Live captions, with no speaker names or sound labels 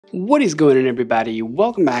What is going on, everybody?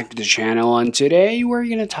 Welcome back to the channel, and today we're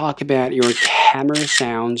going to talk about your camera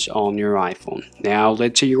sounds on your iPhone. Now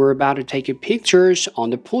let's say you're about to take your pictures on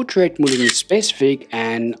the portrait mode in specific,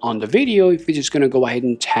 and on the video if you're just going to go ahead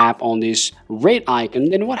and tap on this red icon,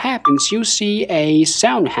 then what happens? You see a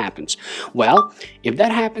sound happens. Well, if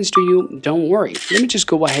that happens to you, don't worry. Let me just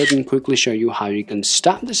go ahead and quickly show you how you can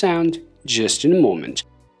stop the sound just in a moment.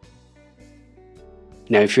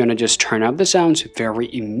 Now, if you want to just turn up the sounds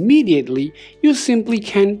very immediately, you simply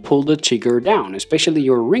can pull the trigger down, especially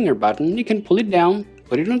your ringer button. You can pull it down,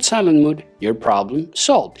 put it on silent mode, your problem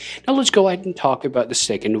solved. Now let's go ahead and talk about the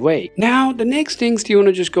second way. Now, the next things you want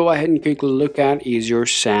to just go ahead and quickly look at is your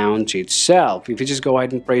sound itself. If you just go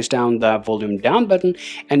ahead and press down the volume down button,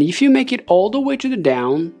 and if you make it all the way to the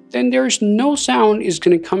down, then there's no sound is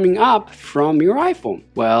going to coming up from your iPhone.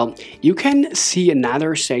 Well, you can see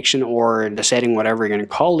another section or the setting, whatever you're going to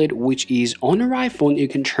call it, which is on your iPhone. You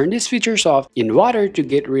can turn these features off in order to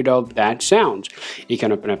get rid of that sound. You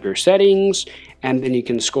can open up your settings, and then you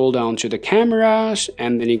can scroll down to the cameras,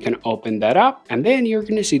 and then you can open that up, and then you're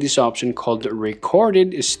going to see this option called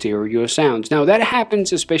recorded stereo sounds. Now that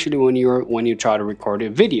happens especially when you try to record a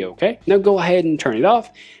video. Okay, now go ahead and turn it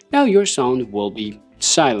off. Now your sound will be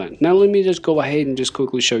silent. Now let me just go ahead and just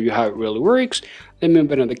quickly show you how it really works. Let me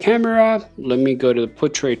open up the camera, let me go to the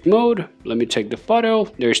portrait mode, let me take the photo.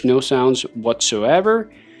 There's no sounds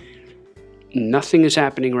whatsoever. Nothing is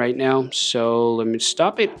happening right now, so let me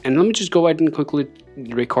stop it, and let me just go ahead and quickly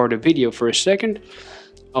record a video for a second.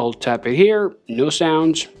 I'll tap it here. No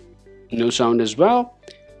sounds, no sound as well.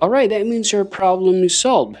 Alright, that means your problem is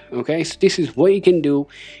solved. Okay, so this is what you can do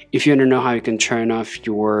if you want to know how you can turn off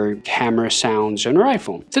your camera sounds on your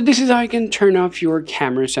iPhone. So this is how you can turn off your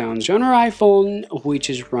camera sounds on your iPhone, which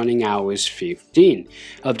is running iOS 15.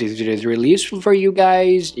 Hope this video is really useful for you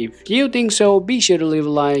guys. If you think so, be sure to leave a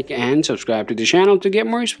like and subscribe to the channel to get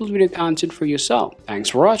more useful video content for yourself. Thanks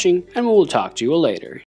for watching, and we will talk to you later.